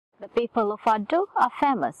The people of Addu are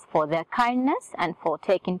famous for their kindness and for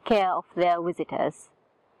taking care of their visitors.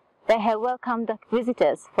 They have welcomed the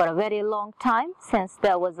visitors for a very long time since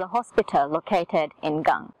there was a hospital located in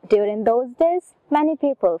Gang. During those days, many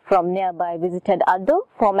people from nearby visited Addu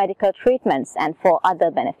for medical treatments and for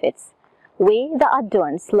other benefits. We, the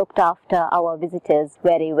Adduans, looked after our visitors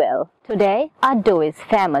very well. Today, Addu is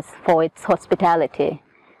famous for its hospitality.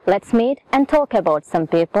 Let's meet and talk about some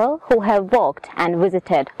people who have walked and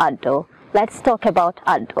visited Addu. Let's talk about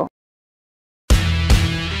Addu.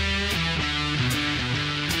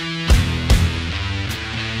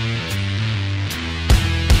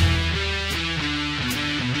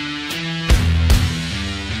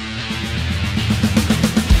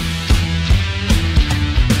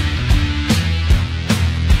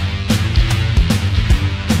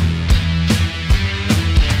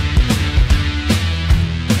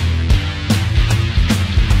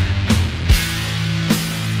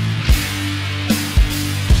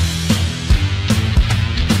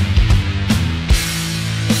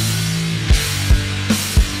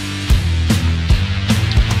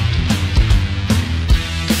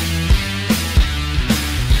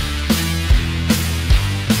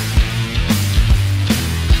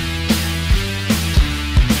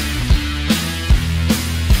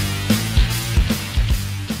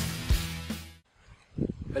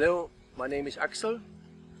 Hello, my name is Axel.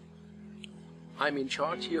 I'm in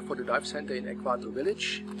charge here for the dive center in Addu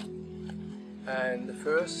village. And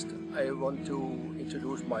first I want to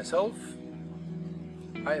introduce myself.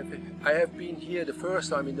 I have been here the first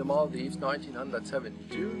time in the Maldives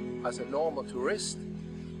 1972 as a normal tourist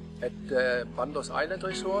at the Bandos Island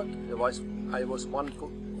Resort. I was one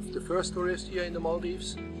of the first tourists here in the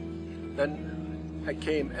Maldives. Then I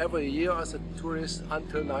came every year as a tourist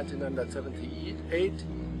until 1978.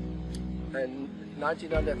 And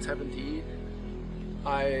 1978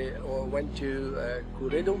 I went to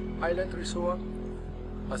Kuredo Island Resort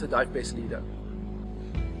as a dive base leader.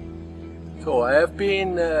 So I have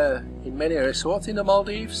been in many resorts in the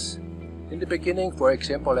Maldives. In the beginning, for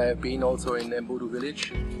example, I have been also in Addu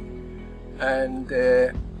village. And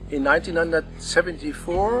in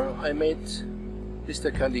 1974 I met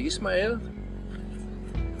Mr. Kandi Ismail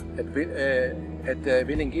at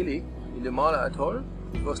Willingili in the Mala Atoll.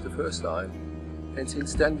 It was the first time, and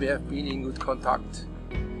since then we have been in good contact.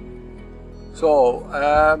 So,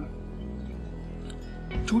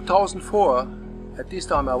 2004, at this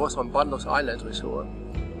time I was on Bandos Island Resort,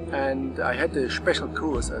 and I had a special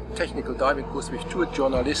course, a technical diving course with two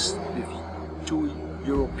journalists, with two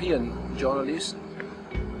European journalists,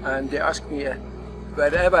 and they asked me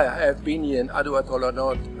whether I have been here in Addu Atoll or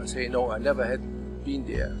not. I say no, I never had been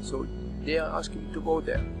there. So they are asking me to go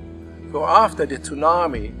there. So after the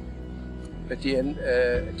tsunami at the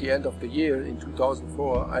end of the year in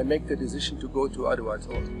 2004, I make the decision to go to Addu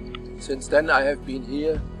Atoll. Since then I have been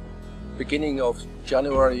here beginning of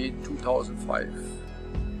January 2005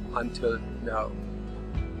 until now.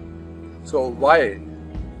 So why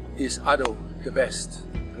is Addu the best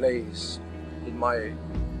place in my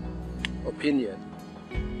opinion?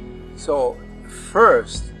 So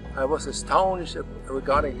first I was astonished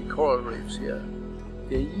regarding the coral reefs here.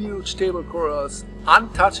 The huge stable corals,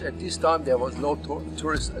 untouched at this time. There was no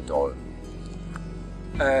tourists at all.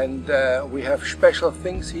 And we have special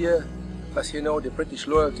things here. As you know, the British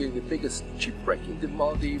Loyalty, the biggest shipwreck in the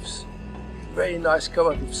Maldives. Very nice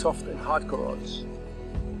covered with soft and hard corals.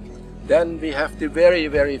 Then we have the very,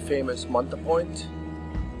 very famous Manta Point.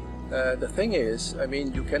 The thing is, I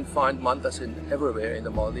mean, you can find mantas everywhere in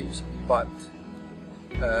the Maldives, but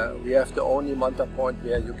we have the only Manta Point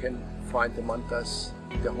where you can find the mantas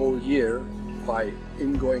the whole year by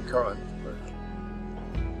ingoing current.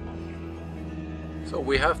 So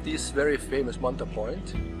we have this very famous Manta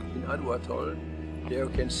Point in Addu Atoll. There you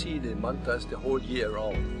can see the mantas the whole year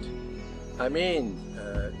round. I mean,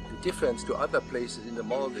 the difference to other places in the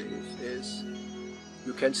Maldives is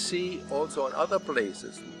you can see also in other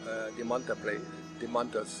places the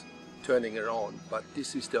mantas turning around, but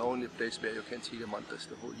this is the only place where you can see the mantas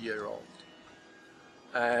the whole year round.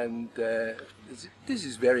 And this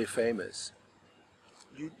is very famous.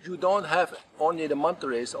 You don't have only the manta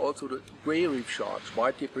rays, also the grey reef sharks,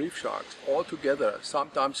 white-tip reef sharks, all together.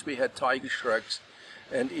 Sometimes we had tiger sharks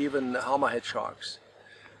and even hammerhead sharks.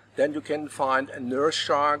 Then you can find nurse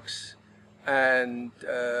sharks and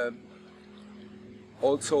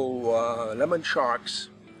also lemon sharks,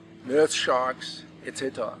 nurse sharks,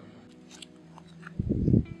 etc.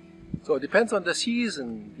 So it depends on the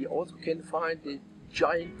season. We also can find the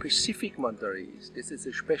giant Pacific manta rays. This is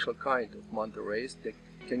a special kind of manta rays that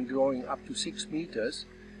can growing up to 6 meters.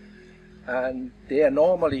 and they are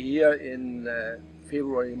normally here in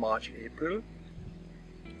February, March, April,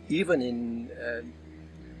 even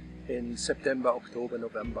in September, October,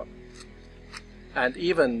 November. And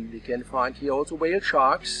even we can find here also whale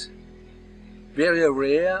sharks, very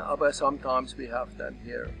rare, but sometimes we have them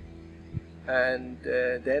here. And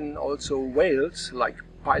then also whales, like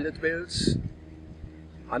pilot whales,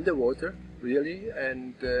 underwater really,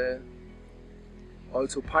 and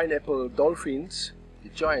also pineapple dolphins, the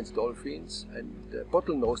giant dolphins, and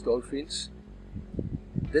bottlenose dolphins.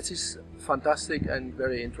 This is fantastic and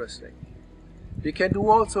very interesting. We can do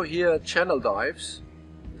also here channel dives.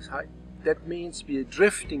 That means we are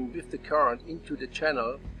drifting with the current into the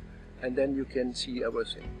channel, and then you can see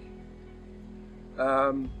everything.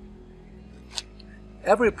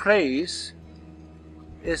 Every place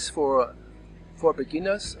is for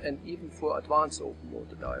beginners and even for advanced open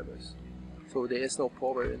water divers. So there is no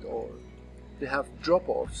problem at all. They have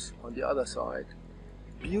drop-offs on the other side.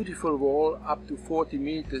 Beautiful wall up to 40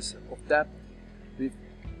 meters of depth with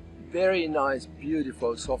very nice,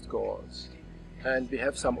 beautiful soft corals. And we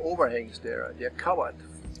have some overhangs there. They are covered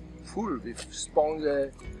full with sponge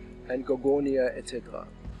and gorgonia, etc.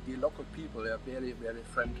 The local people are very, very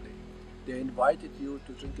friendly. They invited you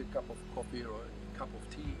to drink a cup of coffee or a cup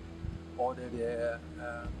of tea, or they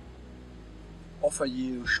offer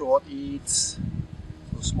you short eats,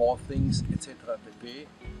 so small things, etc. pp.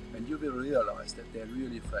 And you will realize that they're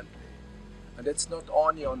really friendly. And that's not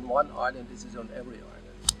only on one island, this is on every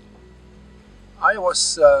island. I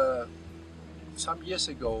was some years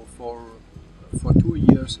ago, for 2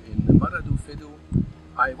 years in Addu,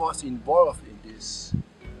 I was involved in this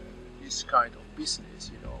kind of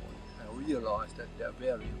business, you know. I realized that they're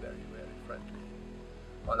very, very, very friendly.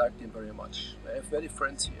 I like them very much. I have very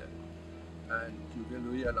friends here, and you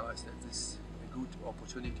will realize that this is a good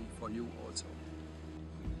opportunity for you also.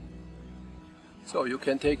 So you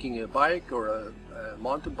can taking a bike or a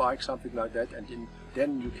mountain bike, something like that, and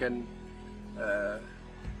then you can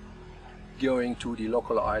going to the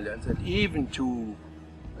local islands, and even to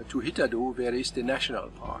Addu, where is the national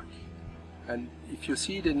park. And if you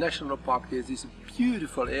see the national park, there's this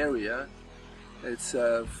beautiful area. It's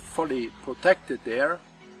fully protected there.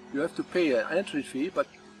 You have to pay an entry fee, but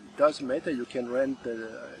it doesn't matter. You can rent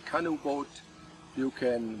a canoe boat, you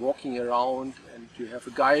can walking around, and you have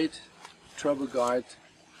a guide, travel guide,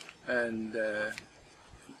 and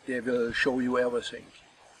they will show you everything.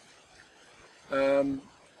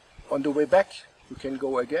 On the way back, you can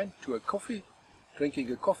go again to a coffee, drinking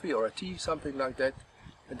a coffee or a tea, something like that,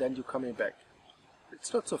 and then you're coming back.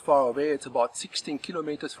 It's not so far away, it's about 16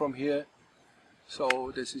 kilometers from here,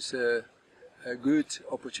 so this is a good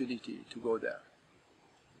opportunity to go there.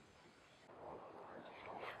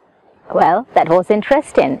 Well, that was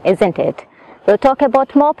interesting, isn't it? We'll talk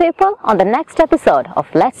about more people on the next episode of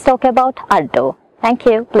Let's Talk About Addu. Thank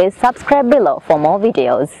you. Please subscribe below for more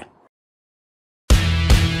videos.